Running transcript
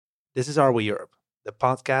This is Are We Europe, the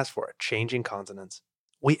podcast for a changing continent.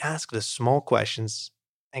 We ask the small questions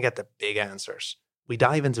and get the big answers. We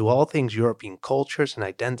dive into all things European cultures and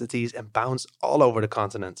identities and bounce all over the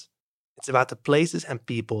continent. It's about the places and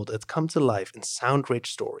people that come to life in sound-rich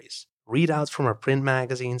stories, readouts from our print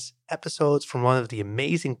magazines, episodes from one of the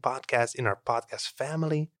amazing podcasts in our podcast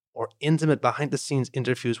family, or intimate behind-the-scenes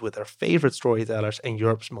interviews with our favorite storytellers and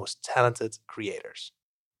Europe's most talented creators.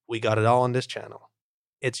 We got it all on this channel.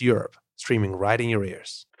 It's Europe, streaming right in your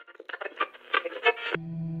ears.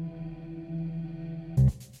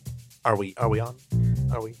 Are we on?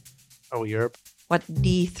 Are we Europe? What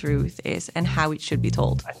the truth is and how it should be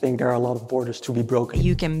told. I think there are a lot of borders to be broken.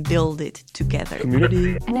 You can build it together.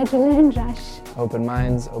 Community, Open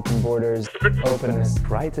minds, open borders, openness.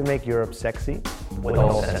 Try to make Europe sexy with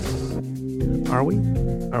all senses. Are we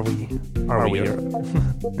Europe?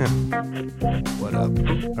 What up?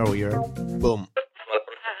 Are we Europe? Boom.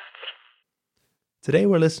 Today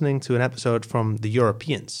we're listening to an episode from The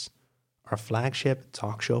Europeans, our flagship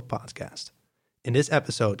talk show podcast. In this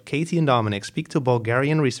episode, Katie and Dominic speak to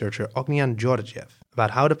Bulgarian researcher Ognian Georgiev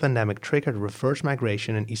about how the pandemic triggered reverse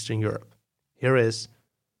migration in Eastern Europe. Here is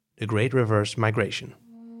The Great Reverse Migration.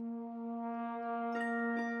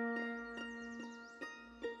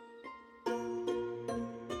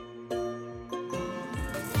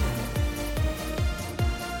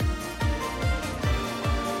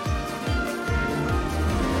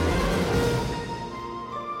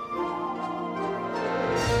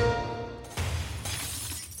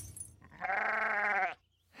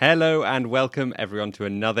 Hello and welcome everyone to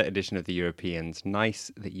another edition of The Europeans.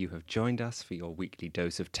 Nice that you have joined us for your weekly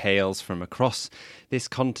dose of tales from across this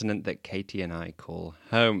continent that Katie and I call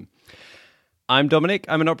home. I'm Dominic,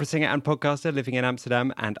 I'm an opera singer and podcaster living in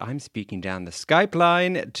Amsterdam, and I'm speaking down the Skype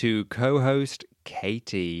line to co-host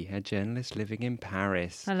Katie, a journalist living in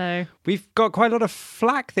Paris. Hello. We've got quite a lot of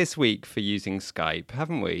flack this week for using Skype,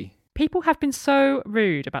 haven't we? People have been so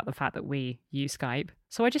rude about the fact that we use Skype.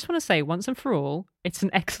 So I just want to say once and for all, it's an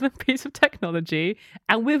excellent piece of technology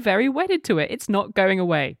and we're very wedded to it. It's not going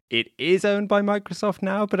away. It is owned by Microsoft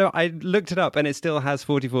now, but I looked it up and it still has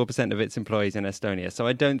 44% of its employees in Estonia. So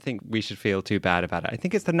I don't think we should feel too bad about it. I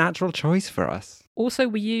think it's the natural choice for us. Also,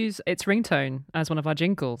 we use its ringtone as one of our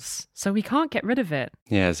jingles, so we can't get rid of it.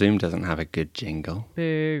 Yeah, Zoom doesn't have a good jingle.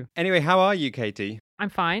 Boo. Anyway, how are you, Katie? I'm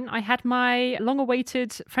fine. I had my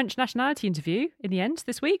long-awaited French nationality interview in the end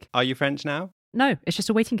this week. Are you French now? No, it's just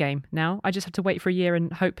a waiting game now. I just have to wait for a year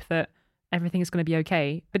and hope that everything is going to be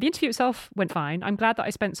okay. But the interview itself went fine. I'm glad that I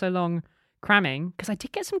spent so long cramming because I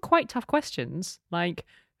did get some quite tough questions, like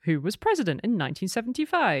who was president in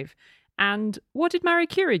 1975? And what did Marie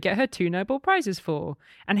Curie get her 2 Nobel Prizes for?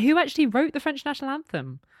 And who actually wrote the French national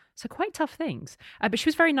anthem? So quite tough things. But she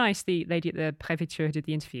was very nice, the lady at the Préfecture who did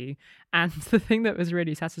the interview. And the thing that was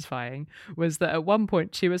really satisfying was that at one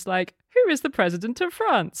point she was like, who is the president of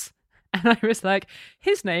France? And I was like,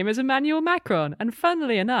 his name is Emmanuel Macron. And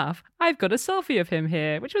funnily enough, I've got a selfie of him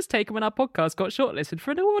here, which was taken when our podcast got shortlisted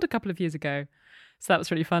for an award a couple of years ago. So that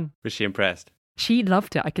was really fun. Was she impressed? She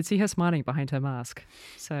loved it. I could see her smiling behind her mask.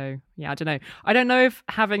 So, yeah, I don't know. I don't know if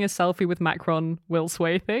having a selfie with Macron will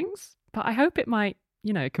sway things, but I hope it might,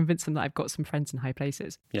 convince them that I've got some friends in high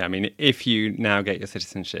places. Yeah, I mean, if you now get your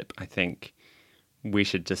citizenship, I think we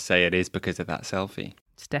should just say it is because of that selfie.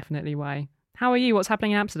 It's definitely why. How are you? What's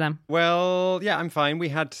happening in Amsterdam? Well, yeah, I'm fine. We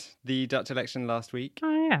had the Dutch election last week.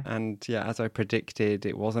 Oh, yeah. And yeah, as I predicted,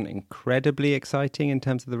 it wasn't incredibly exciting in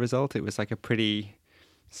terms of the result. It was like a pretty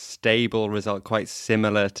stable result, quite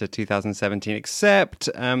similar to 2017, except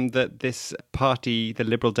that this party, the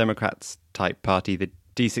Liberal Democrats type party, the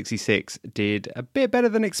D66, did a bit better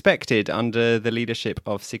than expected under the leadership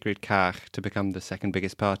of Sigrid Kaag to become the second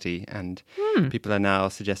biggest party. And people are now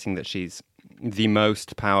suggesting that she's the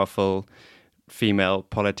most powerful female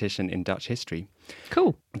politician in Dutch history.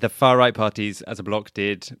 Cool. The far-right parties as a bloc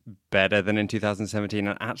did better than in 2017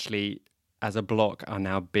 and actually as a bloc are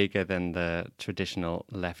now bigger than the traditional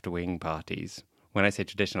left-wing parties. When I say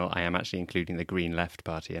traditional, I am actually including the Green Left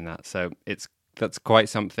Party in that. So that's quite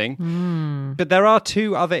something. But there are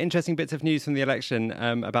 2 other interesting bits of news from the election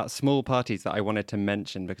about small parties that I wanted to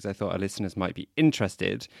mention because I thought our listeners might be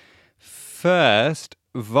interested. First,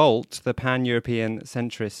 Volt, the pan-European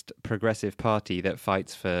centrist progressive party that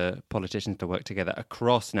fights for politicians to work together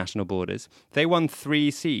across national borders, they won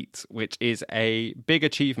 3 seats, which is a big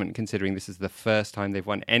achievement considering this is the first time they've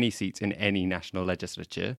won any seats in any national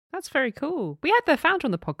legislature. That's very cool. We had the founder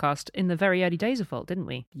on the podcast in the very early days of Volt, didn't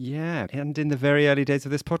we? Yeah, and in the very early days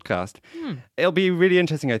of this podcast. It'll be really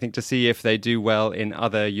interesting, I think, to see if they do well in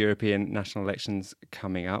other European national elections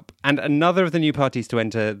coming up. And another of the new parties to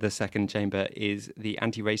enter the second chamber is the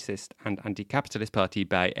anti-racist and anti-capitalist party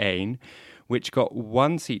Bijeen, which got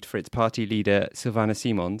one seat for its party leader, Sylvana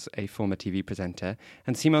Simons, a former TV presenter.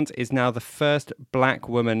 And Simons is now the first black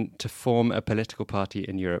woman to form a political party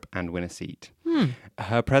in Europe and win a seat.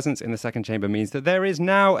 Her presence in the second chamber means that there is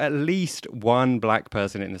now at least one black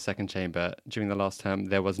person in the second chamber. During the last term,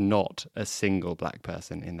 there was not a single black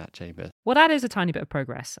person in that chamber. Well, that is a tiny bit of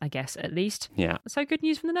progress, I guess, at least. Yeah. So good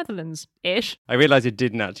news from the Netherlands-ish. I realised you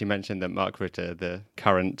didn't actually mention that Mark Rutte, the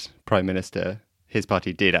current Prime Minister, his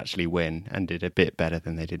party did actually win and did a bit better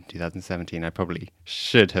than they did in 2017. I probably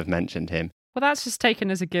should have mentioned him. Well, that's just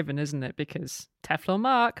taken as a given, isn't it? Because Teflon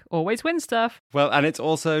Mark always wins stuff. Well, and it's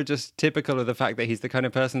also just typical of the fact that he's the kind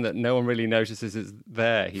of person that no one really notices is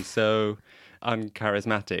there. He's so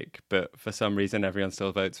uncharismatic, but for some reason everyone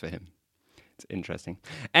still votes for him. It's interesting.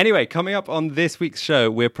 Anyway, coming up on this week's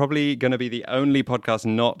show, we're probably going to be the only podcast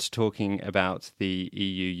not talking about the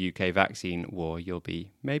EU-UK vaccine war. You'll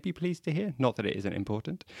be maybe pleased to hear. Not that it isn't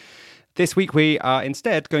important. This week, we are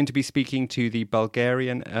instead going to be speaking to the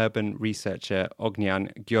Bulgarian urban researcher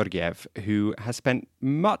Ognian Georgiev, who has spent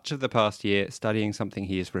much of the past year studying something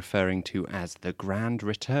he is referring to as the Grand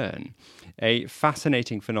Return, a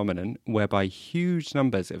fascinating phenomenon whereby huge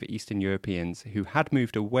numbers of Eastern Europeans who had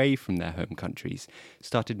moved away from their home countries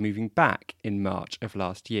started moving back in March of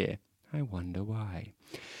last year. I wonder why.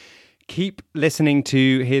 Keep listening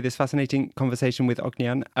to hear this fascinating conversation with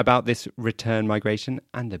Ognian about this return migration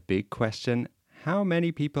and a big question, how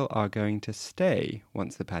many people are going to stay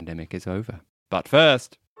once the pandemic is over? But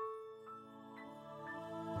first...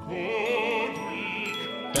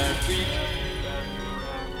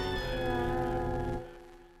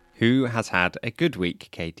 Who has had a good week,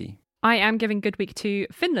 Katie? I am giving good week to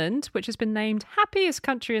Finland, which has been named happiest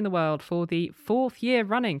country in the world for the 4th year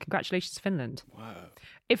running. Congratulations, Finland. Wow.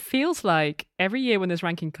 It feels like every year when this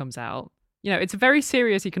ranking comes out, you know, it's a very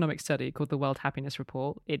serious economic study called the World Happiness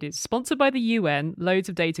Report. It is sponsored by the UN. Loads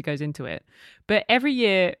of data goes into it. But every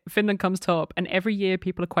year, Finland comes top, and every year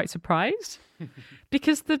people are quite surprised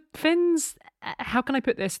because the Finns, how can I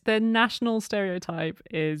put this? Their national stereotype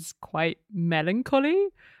is quite melancholy.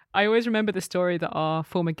 I always remember the story that our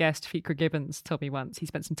former guest, Fikra Gibbons, told me once. He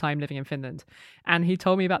spent some time living in Finland. And he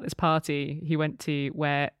told me about this party he went to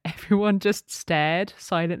where everyone just stared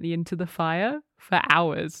silently into the fire for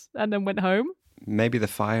hours and then went home. Maybe the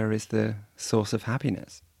fire is the source of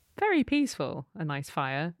happiness. Very peaceful, a nice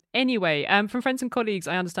fire. Anyway, from friends and colleagues,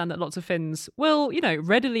 I understand that lots of Finns will,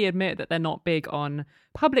 readily admit that they're not big on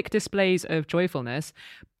public displays of joyfulness.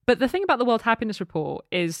 But the thing about the World Happiness Report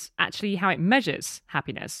is actually how it measures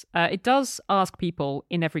happiness. It does ask people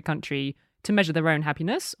in every country to measure their own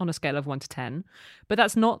happiness on a scale of 1 to 10. But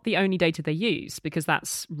that's not the only data they use, because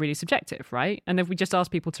that's really subjective, right? And if we just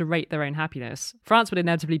ask people to rate their own happiness, France would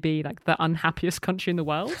inevitably be like the unhappiest country in the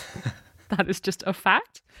world. That is just a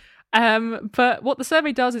fact. But what the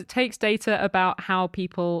survey does is it takes data about how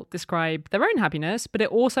people describe their own happiness, but it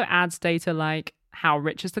also adds data like how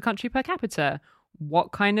rich is the country per capita?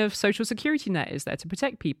 What kind of social security net is there to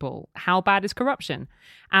protect people? How bad is corruption?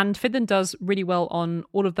 And Finland does really well on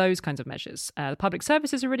all of those kinds of measures. The public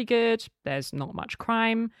services are really good. There's not much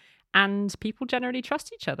crime. And people generally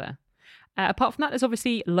trust each other. Apart from that, there's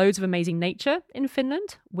obviously loads of amazing nature in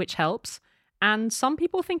Finland, which helps. And some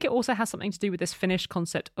people think it also has something to do with this Finnish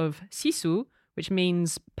concept of sisu, which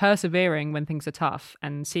means persevering when things are tough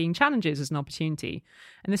and seeing challenges as an opportunity.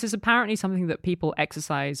 And this is apparently something that people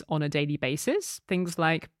exercise on a daily basis. Things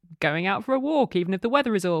like going out for a walk, even if the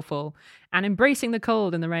weather is awful, and embracing the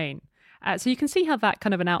cold and the rain. So you can see how that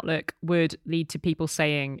kind of an outlook would lead to people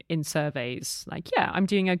saying in surveys, like, yeah, I'm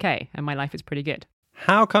doing okay and my life is pretty good.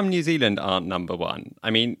 How come New Zealand aren't number one? I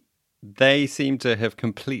mean, they seem to have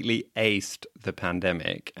completely aced the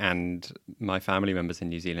pandemic, and my family members in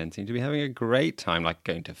New Zealand seem to be having a great time, like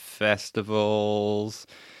going to festivals.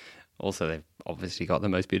 Also, they've obviously got the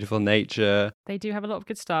most beautiful nature. They do have a lot of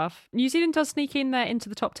good stuff. New Zealand does sneak in there into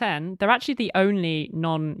the top 10. They're actually the only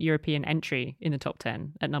non-European entry in the top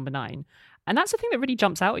 10 at number 9. And that's the thing that really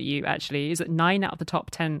jumps out at you, actually, is that 9 out of the top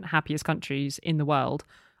 10 happiest countries in the world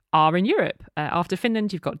are in Europe. After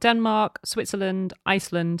Finland, you've got Denmark, Switzerland,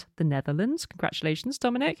 Iceland, the Netherlands. Congratulations,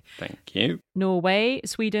 Dominic. Thank you. Norway,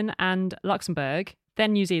 Sweden, and Luxembourg,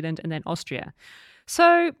 then New Zealand, and then Austria.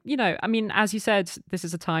 So, I mean, as you said, this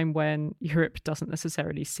is a time when Europe doesn't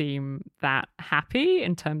necessarily seem that happy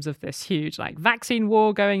in terms of this huge vaccine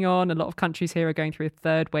war going on. A lot of countries here are going through a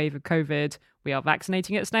third wave of COVID. We are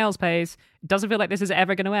vaccinating at snail's pace. It doesn't feel like this is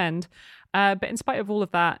ever going to end. But in spite of all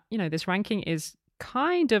of that, this ranking is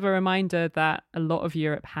kind of a reminder that a lot of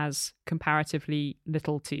Europe has comparatively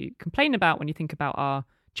little to complain about when you think about our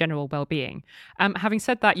general well-being. Having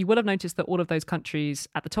said that, you will have noticed that all of those countries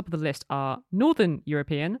at the top of the list are Northern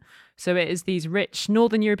European. So it is these rich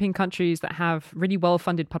Northern European countries that have really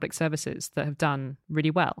well-funded public services that have done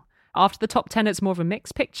really well. After the top 10, it's more of a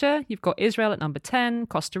mixed picture. You've got Israel at number 10,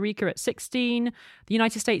 Costa Rica at 16. The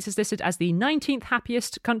United States is listed as the 19th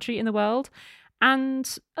happiest country in the world. And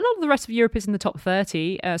a lot of the rest of Europe is in the top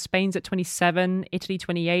 30. Spain's at 27, Italy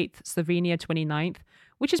 28th, Slovenia 29th.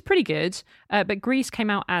 Which is pretty good, but Greece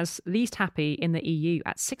came out as least happy in the EU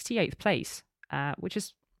at 68th place, which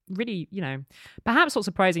is really, perhaps not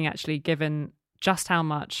surprising actually, given just how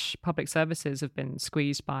much public services have been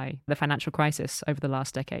squeezed by the financial crisis over the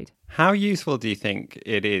last decade. How useful do you think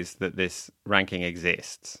it is that this ranking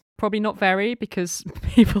exists? Probably not very, because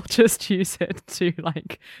people just use it to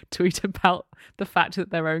tweet about the fact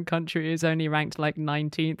that their own country is only ranked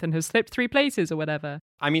 19th and has slipped 3 places or whatever.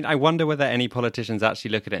 I mean, I wonder whether any politicians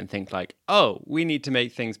actually look at it and think oh, we need to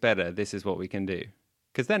make things better. This is what we can do.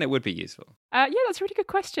 Because then it would be useful. Yeah, that's a really good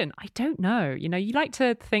question. I don't know. You like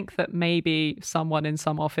to think that maybe someone in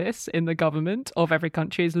some office in the government of every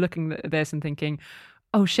country is looking at this and thinking,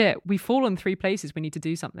 oh shit, we've fallen 3 places, we need to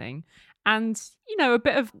do something. And, a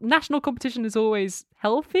bit of national competition is always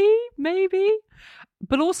healthy, maybe.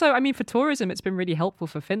 But also, I mean, for tourism, it's been really helpful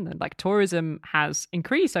for Finland. Tourism has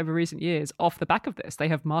increased over recent years off the back of this. They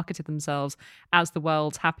have marketed themselves as the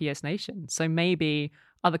world's happiest nation. So maybe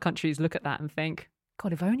other countries look at that and think,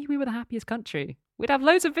 God, if only we were the happiest country, we'd have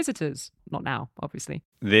loads of visitors. Not now, obviously.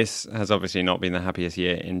 This has obviously not been the happiest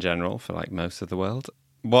year in general for most of the world.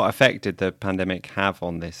 What effect did the pandemic have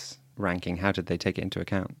on this ranking? How did they take it into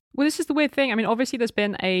account? Well, this is the weird thing. I mean, obviously, there's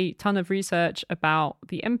been a ton of research about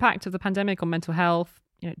the impact of the pandemic on mental health.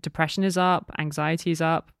 Depression is up, anxiety is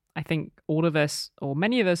up. I think all of us, or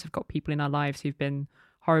many of us, have got people in our lives who've been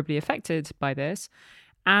horribly affected by this.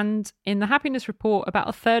 And in the happiness report, about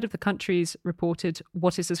a third of the countries reported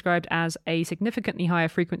what is described as a significantly higher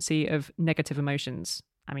frequency of negative emotions.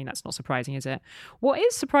 I mean, that's not surprising, is it? What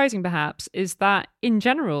is surprising, perhaps, is that in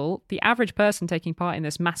general, the average person taking part in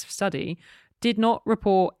this massive study did not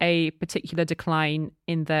report a particular decline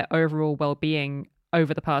in their overall well-being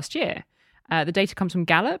over the past year. The data comes from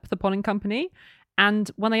Gallup, the polling company.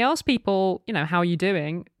 And when they asked people, how are you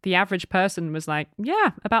doing? The average person was like,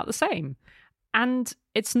 yeah, about the same. And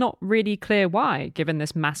it's not really clear why, given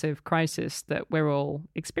this massive crisis that we're all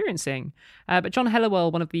experiencing. But John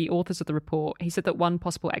Helliwell, one of the authors of the report, he said that one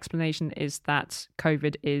possible explanation is that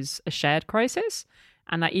COVID is a shared crisis,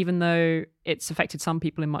 and that even though it's affected some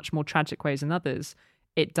people in much more tragic ways than others,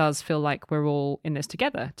 it does feel like we're all in this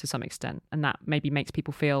together to some extent, and that maybe makes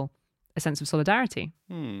people feel a sense of solidarity.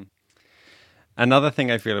 Another thing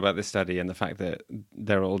I feel about this study and the fact that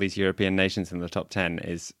there are all these European nations in the top 10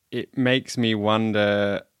 is it makes me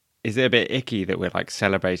wonder, is it a bit icky that we're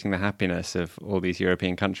celebrating the happiness of all these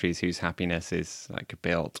European countries whose happiness is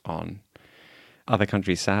built on other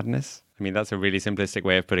countries' sadness? I mean, that's a really simplistic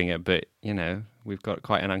way of putting it, but, we've got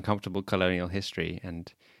quite an uncomfortable colonial history.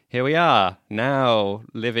 And here we are now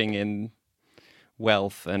living in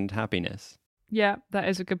wealth and happiness. Yeah, that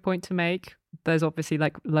is a good point to make. There's obviously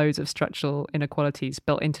loads of structural inequalities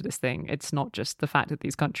built into this thing. It's not just the fact that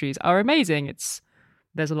these countries are amazing.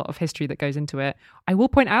 There's a lot of history that goes into it. I will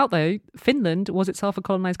point out, though, Finland was itself a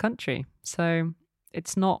colonized country. So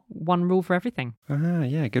it's not one rule for everything.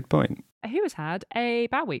 Yeah, good point. Who has had a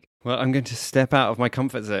bad week? Well, I'm going to step out of my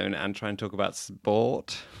comfort zone and try and talk about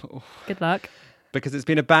sport. Good luck. Because it's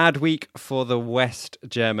been a bad week for the West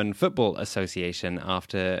German Football Association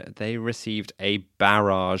after they received a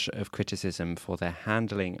barrage of criticism for their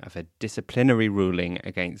handling of a disciplinary ruling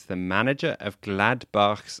against the manager of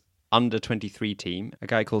Gladbach's under-23 team, a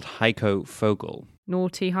guy called Heiko Vogel.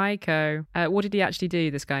 Naughty Heiko. What did he actually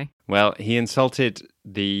do, this guy? Well, he insulted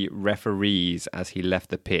the referees as he left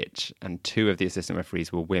the pitch, and 2 of the assistant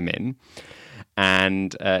referees were women.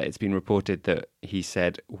 And it's been reported that he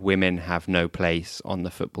said women have no place on the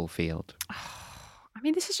football field. I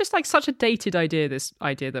mean, this is just such a dated idea, this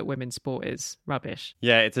idea that women's sport is rubbish.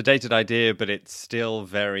 Yeah, it's a dated idea, but it's still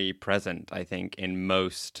very present, I think, in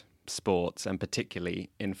most sports and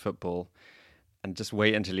particularly in football. And just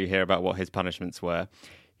wait until you hear about what his punishments were.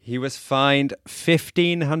 He was fined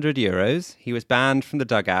 €1,500. He was banned from the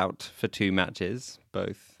dugout for 2 matches,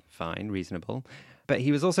 both fine, reasonable. but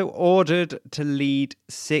he was also ordered to lead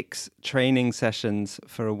 6 training sessions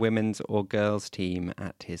for a women's or girls' team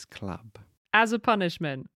at his club. As a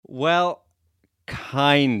punishment? Well,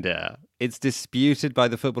 kinda. It's disputed by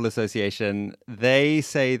the Football Association. They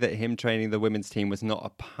say that him training the women's team was not a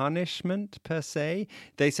punishment per se.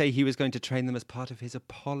 They say he was going to train them as part of his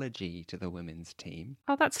apology to the women's team.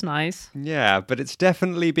 Oh, that's nice. Yeah, but it's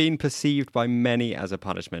definitely been perceived by many as a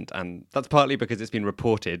punishment, and that's partly because it's been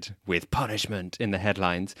reported with punishment in the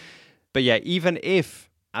headlines. But yeah, even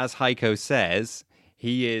if, as Heiko says,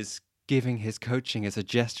 he is giving his coaching as a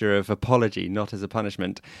gesture of apology, not as a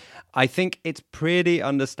punishment, I think it's pretty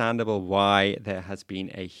understandable why there has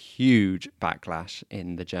been a huge backlash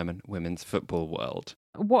in the German women's football world.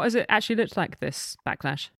 What has it actually looked like, this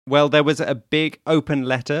backlash? Well, there was a big open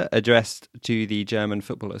letter addressed to the German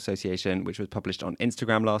Football Association, which was published on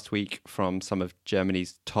Instagram last week from some of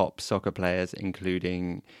Germany's top soccer players,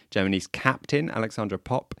 including Germany's captain, Alexandra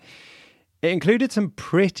Popp. It included some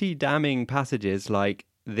pretty damning passages like,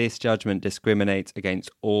 "This judgment discriminates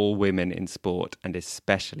against all women in sport and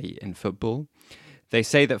especially in football." They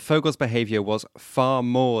say that Vogel's behaviour was far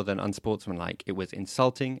more than unsportsmanlike. It was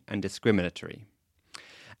insulting and discriminatory.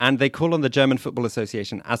 And they call on the German Football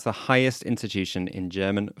Association, as the highest institution in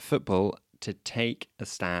German football, to take a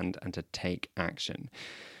stand and to take action.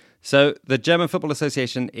 So the German Football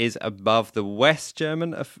Association is above the West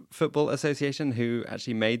German Football Association, who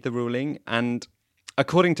actually made the ruling. And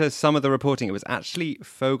according to some of the reporting, it was actually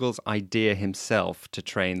Vogel's idea himself to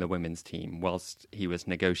train the women's team whilst he was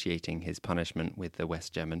negotiating his punishment with the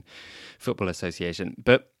West German Football Association.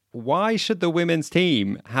 But why should the women's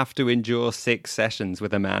team have to endure 6 sessions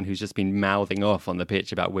with a man who's just been mouthing off on the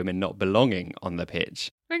pitch about women not belonging on the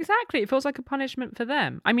pitch? Exactly. It feels like a punishment for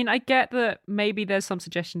them. I mean, I get that maybe there's some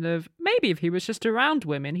suggestion of maybe if he was just around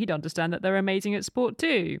women, he'd understand that they're amazing at sport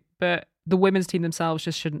too. But the women's team themselves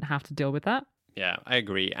just shouldn't have to deal with that. Yeah, I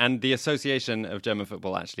agree. And the Association of German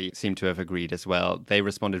Football actually seemed to have agreed as well. They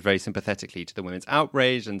responded very sympathetically to the women's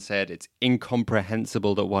outrage and said it's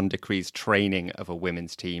incomprehensible that one decrees training of a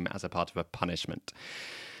women's team as a part of a punishment.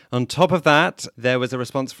 On top of that, there was a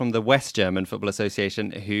response from the West German Football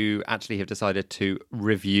Association, who actually have decided to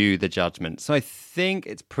review the judgment. So I think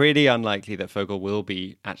it's pretty unlikely that Vogel will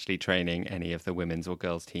be actually training any of the women's or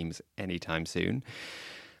girls' teams anytime soon.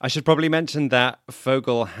 I should probably mention that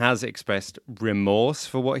Vogel has expressed remorse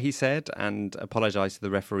for what he said and apologised to the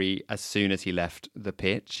referee as soon as he left the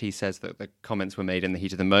pitch. He says that the comments were made in the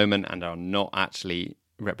heat of the moment and are not actually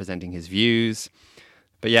representing his views.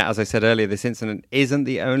 But yeah, as I said earlier, this incident isn't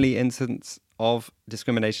the only instance of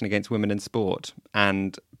discrimination against women in sport,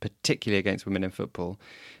 and particularly against women in football.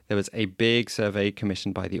 There was a big survey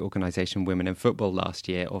commissioned by the organisation Women in Football last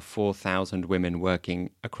year of 4,000 women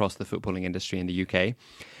working across the footballing industry in the UK.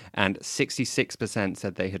 And 66%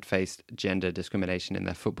 said they had faced gender discrimination in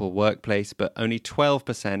their football workplace, but only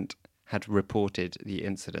 12% had reported the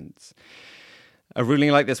incidents. A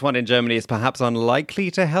ruling like this one in Germany is perhaps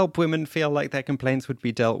unlikely to help women feel like their complaints would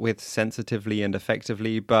be dealt with sensitively and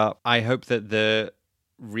effectively, but I hope that the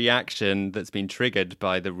reaction that's been triggered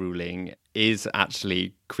by the ruling is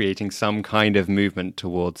actually creating some kind of movement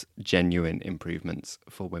towards genuine improvements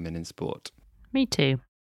for women in sport. Me too.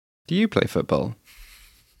 Do you play football?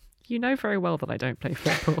 You know very well that I don't play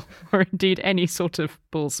football, or indeed any sort of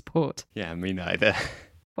ball sport. Yeah, me neither.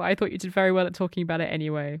 But I thought you did very well at talking about it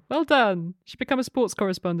anyway. Well done. You should become a sports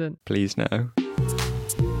correspondent. Please no.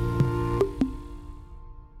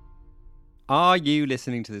 Are you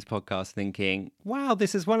listening to this podcast thinking, wow,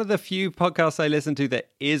 this is one of the few podcasts I listen to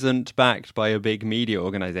that isn't backed by a big media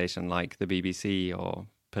organisation like the BBC or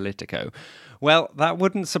Politico? Well, that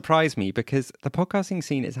wouldn't surprise me, because the podcasting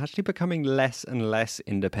scene is actually becoming less and less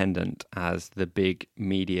independent as the big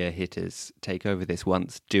media hitters take over this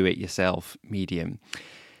once do-it-yourself medium.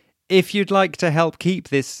 If you'd like to help keep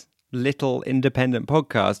this little independent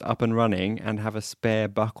podcast up and running and have a spare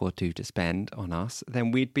buck or two to spend on us,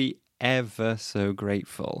 then we'd be ever so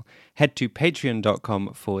grateful. Head to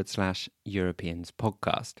patreon.com/Europeans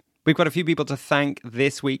podcast. We've got a few people to thank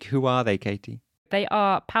this week. Who are they, Katie? They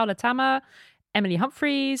are Paula Tammer, Emily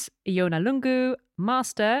Humphreys, Iona Lungu,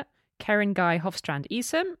 Master, Karen Guy Hofstrand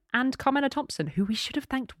Esom, and Carmela Thompson, who we should have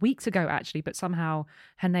thanked weeks ago, actually, but somehow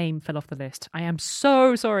her name fell off the list. I am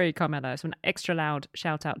so sorry, Carmela. So an extra loud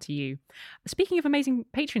shout out to you. Speaking of amazing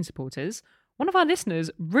Patreon supporters, one of our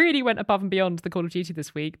listeners really went above and beyond the Call of Duty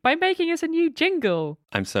this week by making us a new jingle.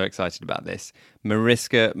 I'm so excited about this.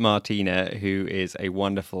 Mariska Martina, who is a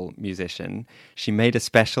wonderful musician, she made a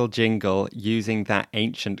special jingle using that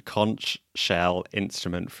ancient conch shell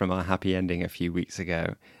instrument from our happy ending a few weeks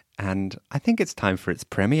ago. And I think it's time for its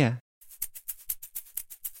premiere.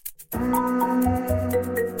 Thank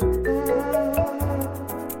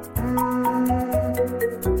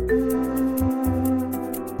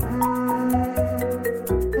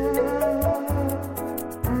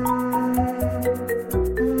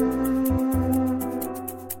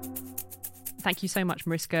you so much,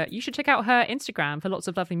 Mariska. You should check out her Instagram for lots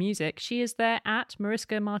of lovely music. She is there at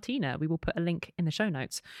Mariska Martina. We will put a link in the show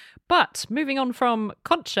notes. But moving on from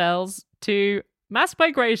conch shells to mass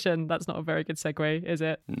migration. That's not a very good segue, is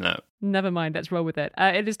it? No. Never mind, let's roll with it.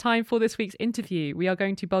 It is time for this week's interview. We are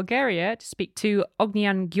going to Bulgaria to speak to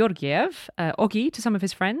Ognian Georgiev, Ogi to some of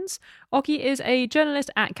his friends. Ogi is a journalist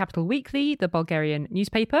at Capital Weekly, the Bulgarian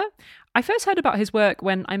newspaper. I first heard about his work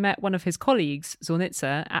when I met one of his colleagues,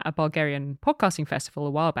 Zornitsa, at a Bulgarian podcasting festival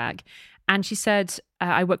a while back. And she said,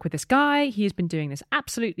 I work with this guy. He has been doing this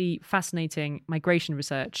absolutely fascinating migration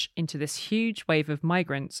research into this huge wave of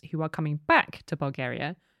migrants who are coming back to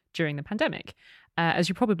Bulgaria during the pandemic. As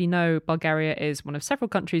you probably know, Bulgaria is one of several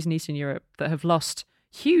countries in Eastern Europe that have lost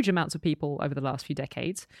huge amounts of people over the last few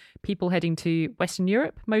decades. People heading to Western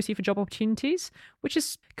Europe, mostly for job opportunities, which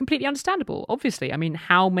is completely understandable, obviously. I mean,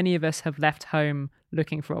 how many of us have left home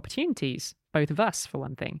looking for opportunities? Both of us, for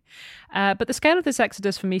one thing. But the scale of this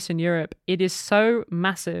exodus from Eastern Europe, it is so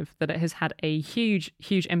massive that it has had a huge,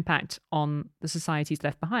 huge impact on the societies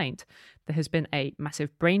left behind. There has been a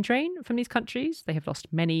massive brain drain from these countries. They have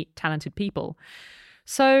lost many talented people.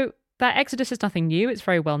 So that exodus is nothing new. It's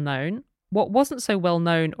very well known. What wasn't so well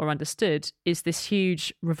known or understood is this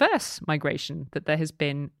huge reverse migration that there has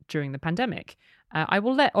been during the pandemic. I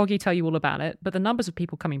will let Ogi tell you all about it, but the numbers of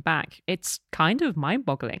people coming back, it's kind of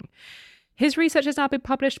mind-boggling. His research has now been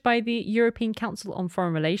published by the European Council on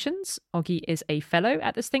Foreign Relations. Ogi is a fellow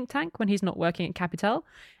at this think tank when he's not working at Capital.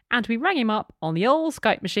 And we rang him up on the old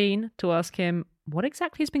Skype machine to ask him what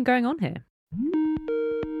exactly has been going on here.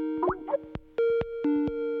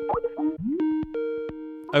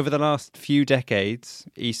 Over the last few decades,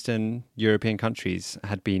 Eastern European countries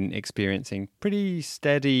had been experiencing pretty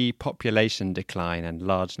steady population decline and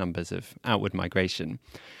large numbers of outward migration.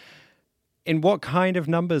 In what kind of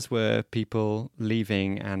numbers were people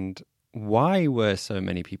leaving, and why were so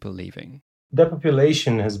many people leaving?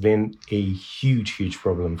 Depopulation has been a huge, huge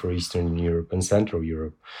problem for Eastern Europe and Central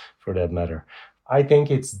Europe, for that matter. I think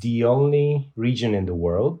it's the only region in the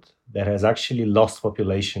world that has actually lost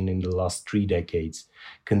population in the last 3 decades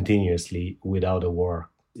continuously without a war.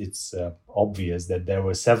 It's obvious that there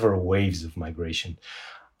were several waves of migration.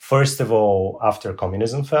 First of all, after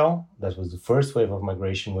communism fell, that was the first wave of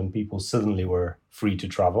migration when people suddenly were free to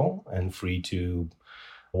travel and free to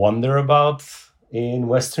wander about in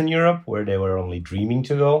Western Europe, where they were only dreaming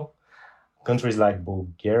to go. Countries like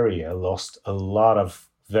Bulgaria lost a lot of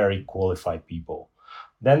very qualified people.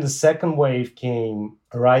 Then the second wave came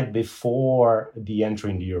right before the entry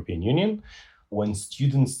in the European Union, when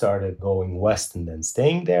students started going west and then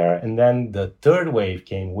staying there. And then the third wave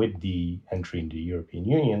came with the entry in the European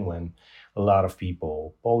Union, when a lot of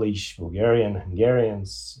people, Polish, Bulgarian,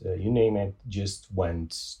 Hungarians, you name it, just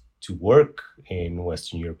went to work in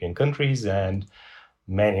Western European countries, and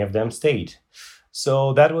many of them stayed.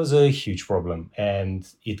 So that was a huge problem, and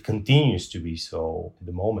it continues to be so at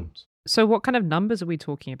the moment. So what kind of numbers are we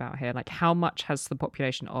talking about here? Like, how much has the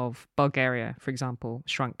population of Bulgaria, for example,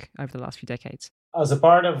 shrunk over the last few decades? As a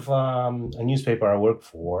part of a newspaper I work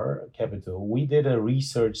for, Capital, we did a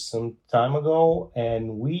research some time ago,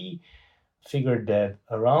 and we figured that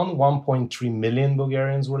around 1.3 million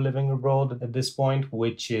Bulgarians were living abroad at this point,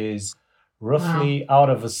 which is roughly out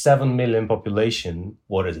of a 7 million population.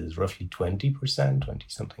 What is it? Roughly 20%, 20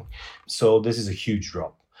 something. So this is a huge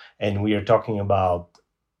drop. And we are talking about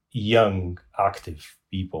young, active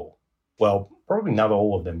people. Well, probably not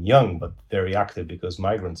all of them young, but very active, because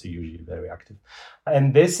migrants are usually very active.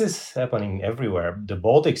 And this is happening everywhere. The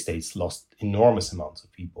Baltic states lost enormous amounts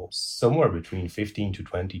of people, somewhere between 15 to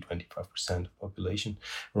 20, 25% of population.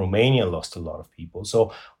 Romania lost a lot of people.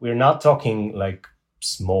 So we're not talking like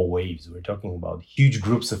small waves. We're talking about huge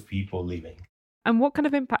groups of people leaving. And what kind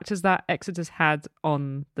of impact has that exodus had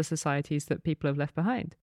on the societies that people have left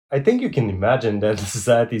behind? I think you can imagine that the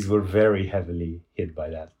societies were very heavily hit by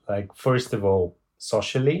that. Like, first of all,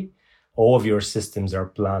 socially, all of your systems are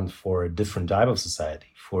planned for a different type of society,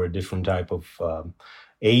 for a different type of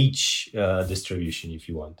age distribution, if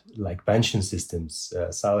you want, like pension systems,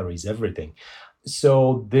 salaries, everything.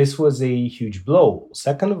 So this was a huge blow.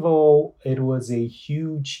 Second of all, it was a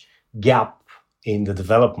huge gap in the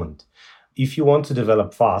development. If you want to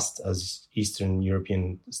develop fast, as Eastern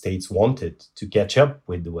European states wanted to catch up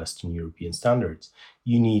with the Western European standards,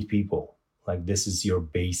 you need people. Like, this is your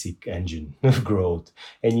basic engine of growth.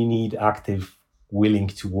 And you need active willing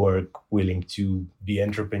to work, willing to be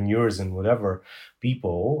entrepreneurs and whatever,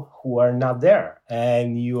 people who are not there.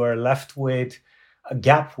 And you are left with a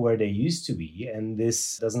gap where they used to be. And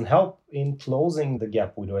this doesn't help in closing the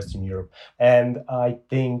gap with Western Europe. And I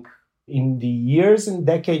think in the years and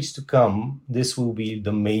decades to come, this will be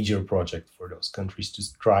the major project for those countries to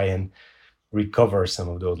try and recover some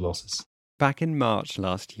of those losses. Back in March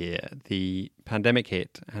last year, the pandemic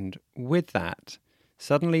hit, and with that,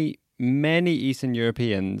 suddenly many Eastern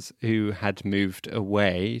Europeans who had moved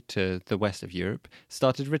away to the west of Europe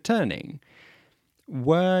started returning.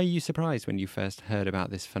 Were you surprised when you first heard about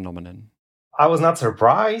this phenomenon? I was not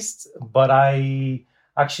surprised, but I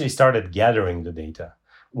actually started gathering the data.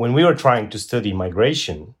 When we were trying to study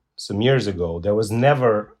migration some years ago, there was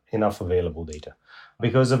never enough available data.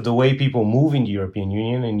 Because of the way people move in the European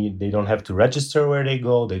Union, and they don't have to register where they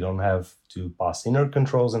go, they don't have to pass inner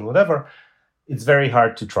controls and whatever, it's very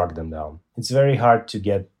hard to track them down. It's very hard to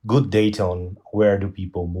get good data on where do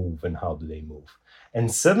people move and how do they move. And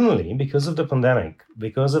suddenly, because of the pandemic,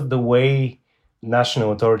 because of the way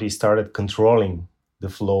national authorities started controlling the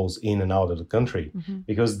flows in and out of the country,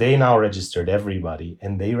 because they now registered everybody,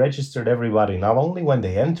 and they registered everybody not only when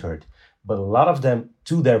they entered, but a lot of them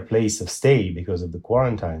to their place of stay because of the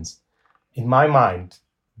quarantines. In my mind,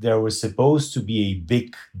 there was supposed to be a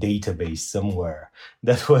big database somewhere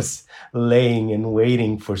that was laying and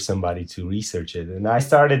waiting for somebody to research it. And I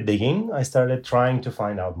started digging. I started trying to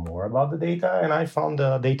find out more about the data. And I found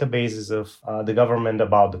the databases of the government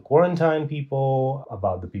about the quarantine people,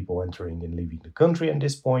 about the people entering and leaving the country at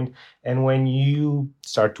this point. And when you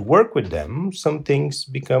start to work with them, some things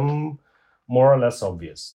become more or less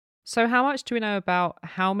obvious. So how much do we know about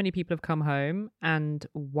how many people have come home and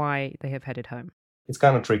why they have headed home? It's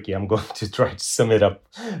kind of tricky. I'm going to try to sum it up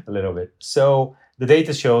a little bit. So the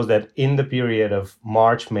data shows that in the period of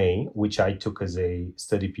March-May, which I took as a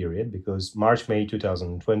study period, because March-May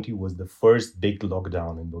 2020 was the first big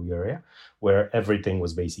lockdown in Bulgaria, where everything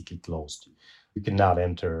was basically closed. You cannot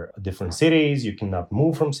enter different cities. You cannot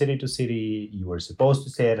move from city to city. You were supposed to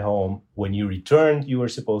stay at home. When you returned, you were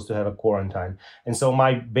supposed to have a quarantine. And so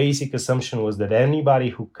my basic assumption was that anybody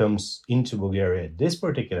who comes into Bulgaria at this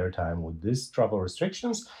particular time with these travel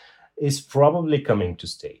restrictions is probably coming to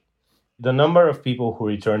stay. The number of people who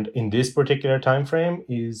returned in this particular time frame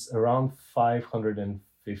is around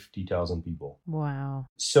 550,000 people. Wow.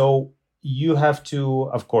 So you have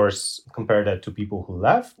to, of course, compare that to people who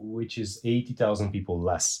left, which is 80,000 people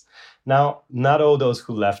less. Now, not all those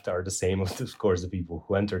who left are the same as, of course, the people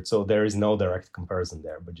who entered. So there is no direct comparison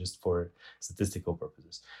there, but just for statistical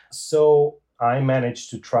purposes. So I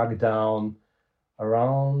managed to track down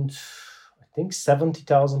around, I think,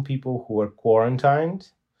 70,000 people who were quarantined.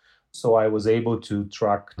 So I was able to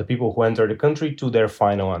track the people who entered the country to their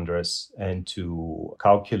final address and to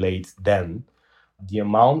calculate then the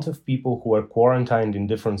amount of people who were quarantined in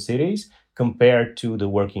different cities compared to the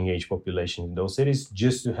working age population in those cities,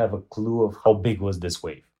 just to have a clue of how big was this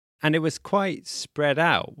wave. And it was quite spread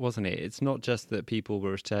out, wasn't it? It's not just that people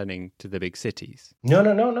were returning to the big cities.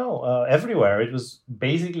 No. Everywhere. It was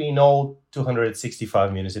basically in all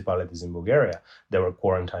 265 municipalities in Bulgaria, there were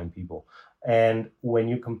quarantined people. And when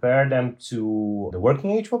you compare them to the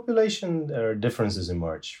working age population, there are differences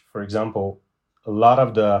emerge. For example, a lot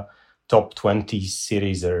of the top 20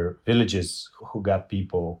 cities or villages who got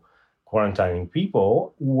people quarantining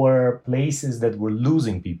people were places that were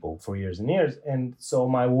losing people for years and years. And so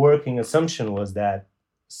my working assumption was that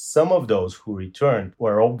some of those who returned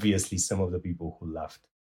were obviously some of the people who left.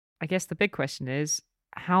 I guess the big question is,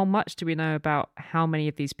 how much do we know about how many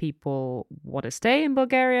of these people want to stay in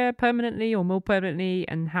Bulgaria permanently or more permanently,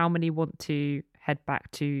 and how many want to head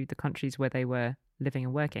back to the countries where they were living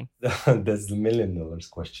and working? That's the $1 million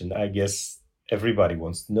question. I guess everybody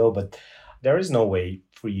wants to know, but there is no way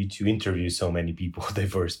for you to interview so many people,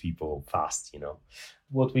 diverse people, fast,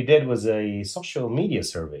 What we did was a social media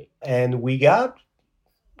survey, and we got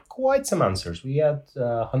quite some answers. We had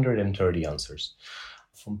 130 answers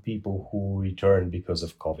from people who returned because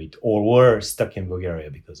of COVID or were stuck in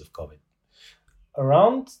Bulgaria because of COVID.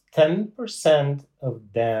 Around 10%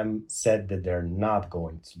 of them said that they're not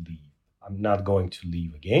going to leave. I'm not going to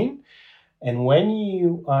leave again. And when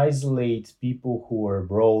you isolate people who are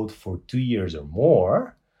abroad for 2 years or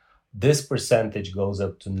more, this percentage goes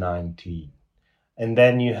up to 19. And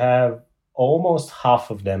then you have almost half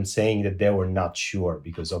of them saying that they were not sure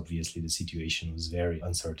because obviously the situation was very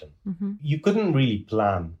uncertain. Mm-hmm. You couldn't really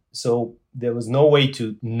plan. So there was no way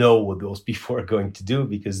to know what those people are going to do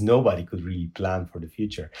because nobody could really plan for the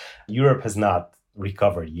future. Europe has not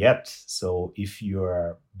recovered yet. So if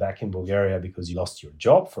you're back in Bulgaria because you lost your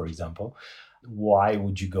job, for example, Why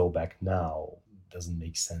would you go back now? Doesn't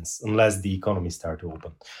make sense unless the economy start to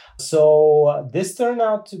open. So this turned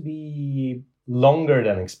out to be longer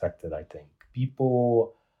than expected, I think.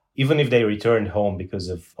 People, even if they returned home because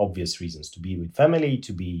of obvious reasons, to be with family,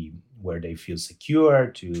 to be where they feel secure,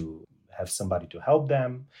 to have somebody to help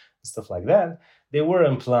them, stuff like that, they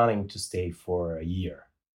weren't planning to stay for a year.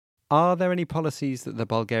 Are there any policies that the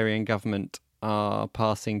Bulgarian government are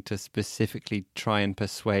passing to specifically try and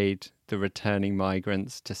persuade the returning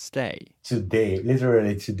migrants to stay? Today,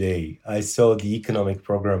 literally today, I saw the economic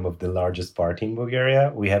program of the largest party in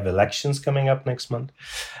Bulgaria. We have elections coming up next month.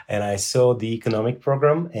 And I saw the economic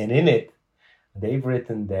program, and in it, they've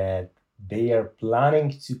written that they are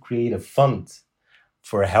planning to create a fund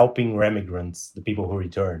for helping remigrants, the people who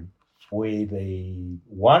return, with a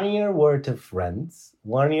 1 year worth of rent,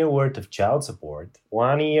 1 year worth of child support,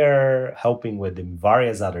 1 year helping with the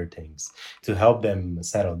various other things to help them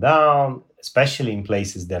settle down, especially in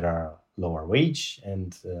places that are lower wage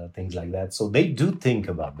and things like that. So they do think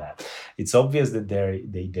about that. It's obvious that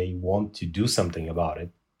they want to do something about it,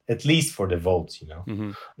 at least for the votes,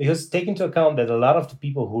 because take into account that a lot of the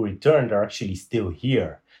people who returned are actually still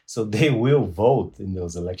here. So they will vote in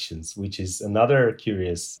those elections, which is another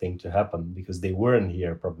curious thing to happen because they weren't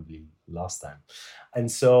here probably last time.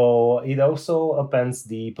 And so it also upends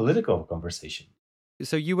the political conversation.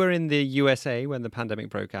 So you were in the USA when the pandemic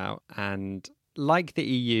broke out, and like the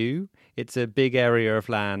EU, it's a big area of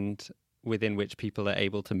land within which people are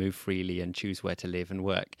able to move freely and choose where to live and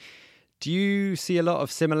work. Do you see a lot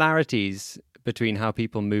of similarities between how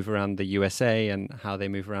people move around the USA and how they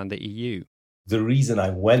move around the EU? The reason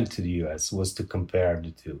I went to the US was to compare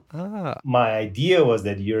the two. My idea was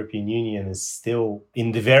that the European Union is still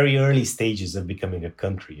in the very early stages of becoming a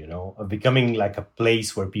country, of becoming like a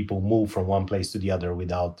place where people move from one place to the other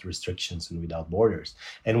without restrictions and without borders.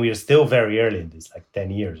 And we are still very early in this, like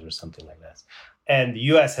 10 years or something like that. And the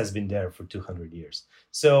US has been there for 200 years.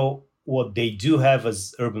 So what they do have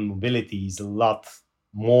as urban mobility is a lot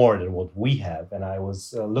more than what we have. And I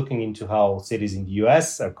was looking into how cities in the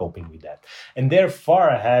US are coping with that. And they're far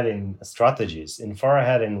ahead in strategies and far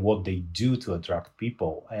ahead in what they do to attract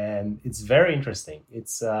people. And it's very interesting.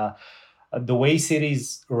 It's the way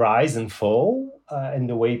cities rise and fall and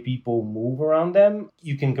the way people move around them.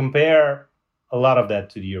 You can compare a lot of that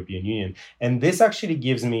to the European Union. And this actually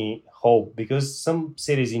gives me hope because some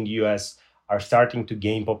cities in the US are starting to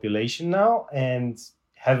gain population now and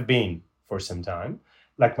have been for some time.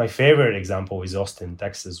 Like my favorite example is Austin,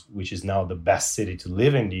 Texas, which is now the best city to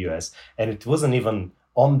live in the US. And it wasn't even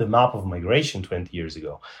on the map of migration 20 years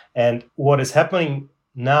ago. And what is happening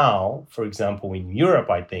now, for example, in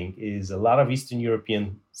Europe, I think, is a lot of Eastern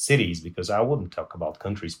European cities, because I wouldn't talk about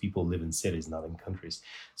countries. People live in cities, not in countries.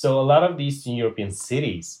 So a lot of the Eastern European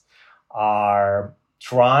cities are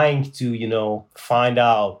trying to, find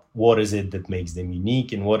out what is it that makes them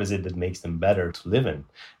unique and what is it that makes them better to live in.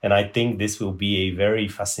 And I think this will be a very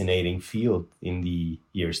fascinating field in the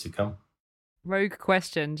years to come. Rogue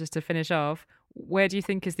question, just to finish off. Where do you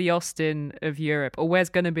think is the Austin of Europe, or where's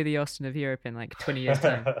going to be the Austin of Europe in like 20 years'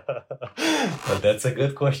 time? Well, that's a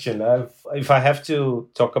good question. If I have to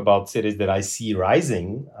talk about cities that I see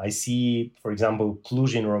rising, I see, for example,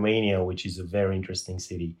 Cluj in Romania, which is a very interesting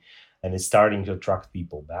city. And it's starting to attract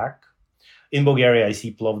people back. In Bulgaria, I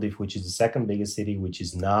see Plovdiv, which is the second biggest city, which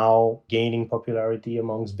is now gaining popularity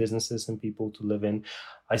amongst businesses and people to live in.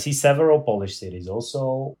 I see several Polish cities.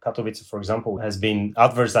 Also, Katowice, for example, has been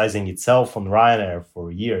advertising itself on Ryanair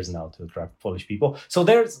for years now to attract Polish people. So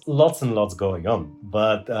there's lots and lots going on.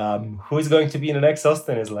 But who is going to be in the next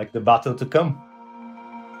Austin is like the battle to come.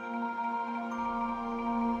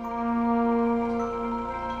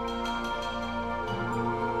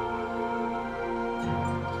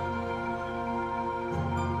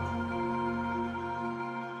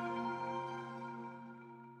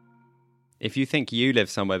 If you think you live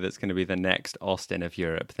somewhere that's going to be the next Austin of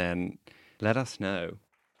Europe, then let us know.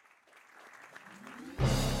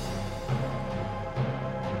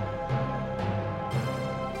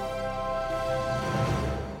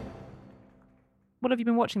 What have you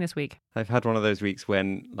been watching this week? I've had one of those weeks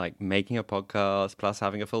when, making a podcast plus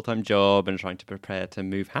having a full-time job and trying to prepare to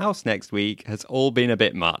move house next week has all been a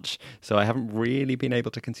bit much. So I haven't really been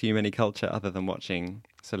able to consume any culture other than watching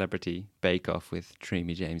Celebrity Bake Off with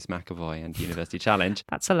Trimi James McAvoy and University Challenge.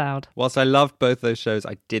 That's allowed. Whilst I loved both those shows,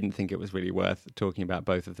 I didn't think it was really worth talking about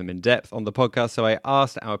both of them in depth on the podcast. So I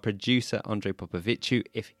asked our producer, Andrei Popoviciu,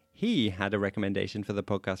 if he had a recommendation for the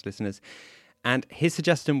podcast listeners. And his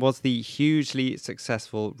suggestion was the hugely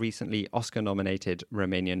successful, recently Oscar-nominated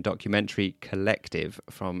Romanian documentary Collective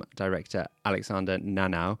from director Alexander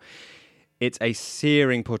Nanau. It's a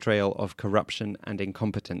searing portrayal of corruption and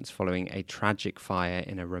incompetence following a tragic fire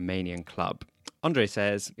in a Romanian club. Andre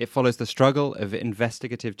says it follows the struggle of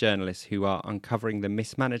investigative journalists who are uncovering the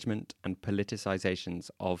mismanagement and politicizations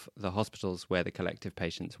of the hospitals where the collective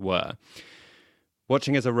patients were.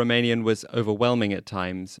 Watching as a Romanian was overwhelming at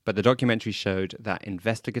times, but the documentary showed that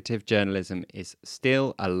investigative journalism is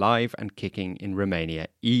still alive and kicking in Romania,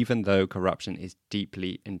 even though corruption is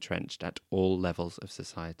deeply entrenched at all levels of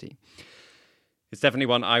society. It's definitely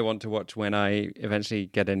one I want to watch when I eventually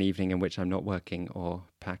get an evening in which I'm not working or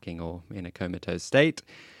packing or in a comatose state.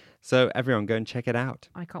 So everyone go and check it out.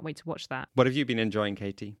 I can't wait to watch that. What have you been enjoying,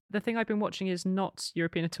 Katie? The thing I've been watching is not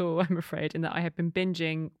European at all, I'm afraid, in that I have been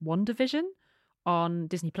binging WandaVision on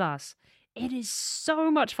Disney Plus. It is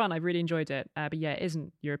so much fun. I've really enjoyed it. But yeah, it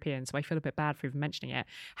isn't European, so I feel a bit bad for even mentioning it.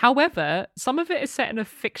 However, some of it is set in a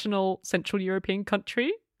fictional Central European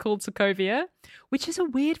country called Sokovia, which is a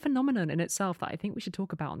weird phenomenon in itself that I think we should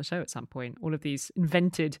talk about on the show at some point. All of these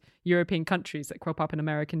invented European countries that crop up in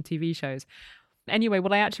American TV shows. Anyway,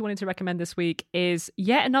 what I actually wanted to recommend this week is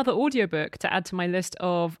yet another audiobook to add to my list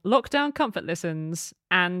of lockdown comfort listens.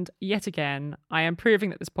 And yet again, I am proving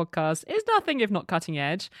that this podcast is nothing if not cutting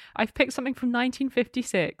edge. I've picked something from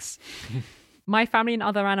 1956. My Family and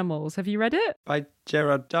Other Animals. Have you read it? By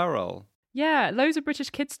Gerard Durrell. Yeah, loads of British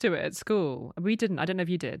kids do it at school. We didn't. I don't know if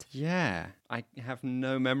you did. Yeah, I have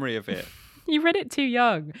no memory of it. You read it too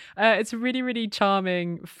young. It's a really, really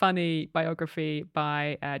charming, funny biography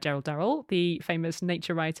by Gerald Durrell, the famous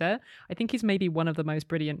nature writer. I think he's maybe one of the most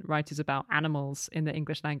brilliant writers about animals in the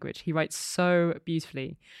English language. He writes so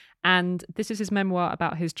beautifully. And this is his memoir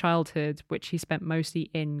about his childhood, which he spent mostly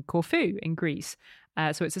in Corfu in Greece.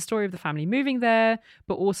 So it's a story of the family moving there,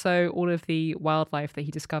 but also all of the wildlife that he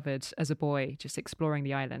discovered as a boy, just exploring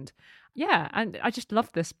the island. Yeah, and I just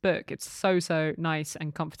love this book. It's so, so nice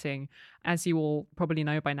and comforting. As you all probably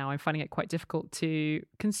know by now, I'm finding it quite difficult to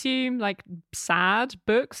consume like sad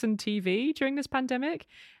books and TV during this pandemic.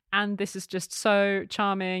 And this is just so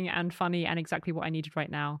charming and funny and exactly what I needed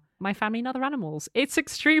right now. My Family and Other Animals. It's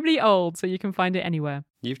extremely old, so you can find it anywhere.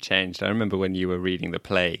 You've changed. I remember when you were reading The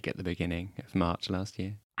Plague at the beginning of March last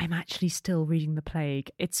year. I'm actually still reading The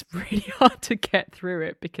Plague. It's really hard to get through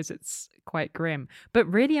it because it's quite grim, but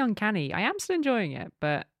really uncanny. I am still enjoying it,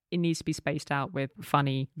 but it needs to be spaced out with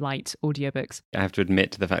funny, light audiobooks. I have to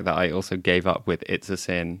admit to the fact that I also gave up with It's a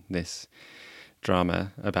Sin, this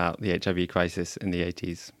drama about the HIV crisis in the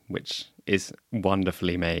 80s, which is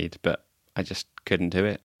wonderfully made, but I just couldn't do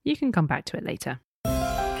it. You can come back to it later.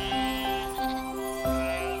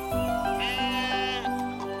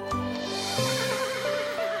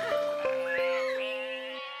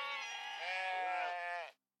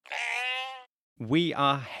 We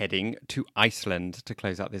are heading to Iceland to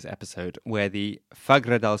close out this episode, where the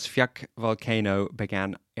Fagradalsfjall volcano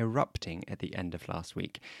began erupting at the end of last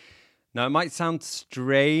week. Now, it might sound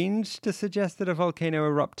strange to suggest that a volcano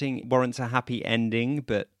erupting warrants a happy ending,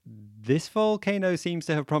 but this volcano seems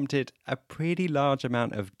to have prompted a pretty large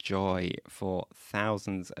amount of joy for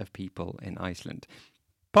thousands of people in Iceland.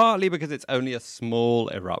 Partly because it's only a small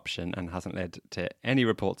eruption and hasn't led to any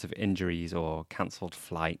reports of injuries or cancelled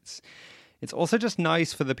flights. It's also just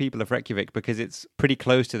nice for the people of Reykjavik because it's pretty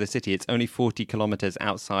close to the city. It's only 40 kilometers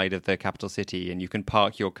outside of the capital city, and you can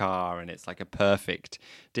park your car, and it's like a perfect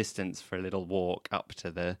distance for a little walk up to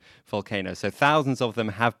the volcano. So thousands of them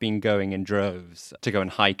have been going in droves to go and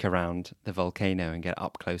hike around the volcano and get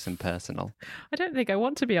up close and personal. I don't think I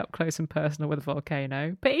want to be up close and personal with a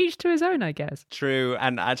volcano, but each to his own, I guess. True,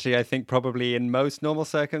 and actually I think probably in most normal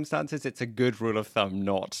circumstances it's a good rule of thumb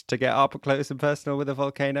not to get up close and personal with a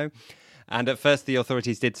volcano. And at first, the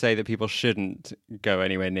authorities did say that people shouldn't go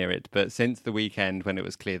anywhere near it. But since the weekend, when it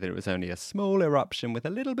was clear that it was only a small eruption with a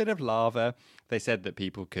little bit of lava, they said that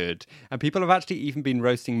people could. And people have actually even been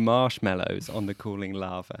roasting marshmallows on the cooling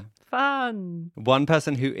lava. Fun! One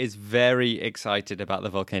person who is very excited about the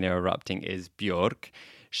volcano erupting is Björk.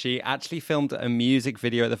 She actually filmed a music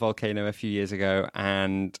video at the volcano a few years ago,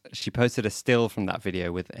 and she posted a still from that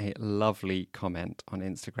video with a lovely comment on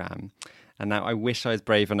Instagram. And now I wish I was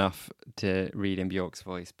brave enough to read in Björk's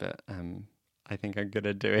voice, but I think I'm going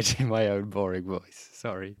to do it in my own boring voice.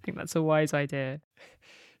 Sorry. I think that's a wise idea.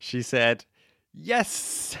 She said,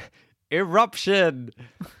 "Yes, eruption!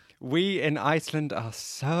 We in Iceland are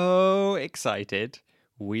so excited.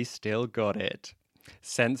 We still got it.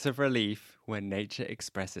 Sense of relief when nature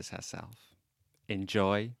expresses herself.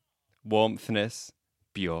 Enjoy, warmthness,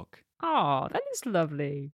 Björk." Oh, that is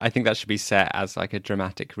lovely. I think that should be set as like a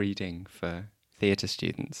dramatic reading for theatre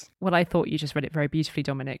students. Well, I thought you just read it very beautifully,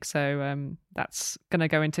 Dominic. So that's going to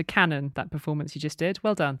go into canon, that performance you just did.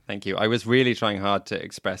 Well done. Thank you. I was really trying hard to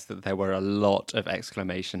express that there were a lot of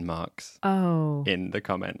exclamation marks in the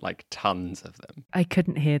comment, like tons of them. I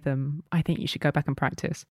couldn't hear them. I think you should go back and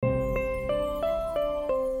practice.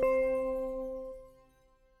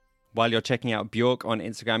 While you're checking out Bjork on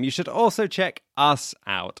Instagram, you should also check us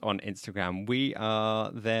out on Instagram. We are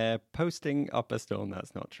there posting up a storm,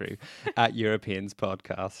 that's not true, at Europeans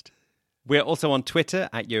Podcast. We're also on Twitter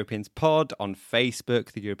at Europeans Pod, on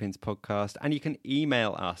Facebook, the Europeans Podcast, and you can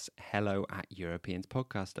email us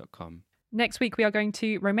hello@europeanspodcast.com. Next week, we are going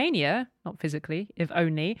to Romania, not physically, if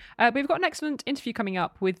only. We've got an excellent interview coming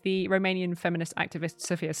up with the Romanian feminist activist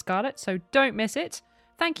Sofia Scarlett, so don't miss it.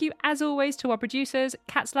 Thank you, as always, to our producers,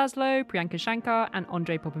 Katz Laszlo, Priyanka Shankar, and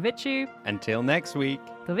Andrei Popoviciu. Until next week.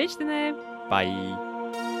 Do widzenia. Bye.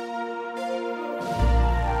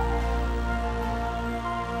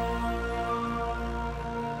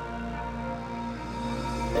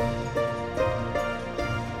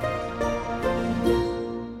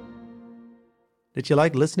 Did you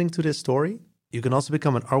like listening to this story? You can also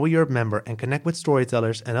become an Are We Europe member and connect with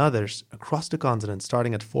storytellers and others across the continent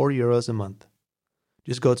starting at €4 a month.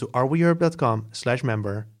 Just go to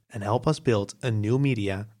areweeurope.com/member and help us build a new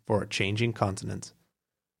media for a changing continent.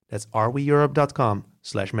 That's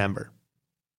areweeurope.com/member.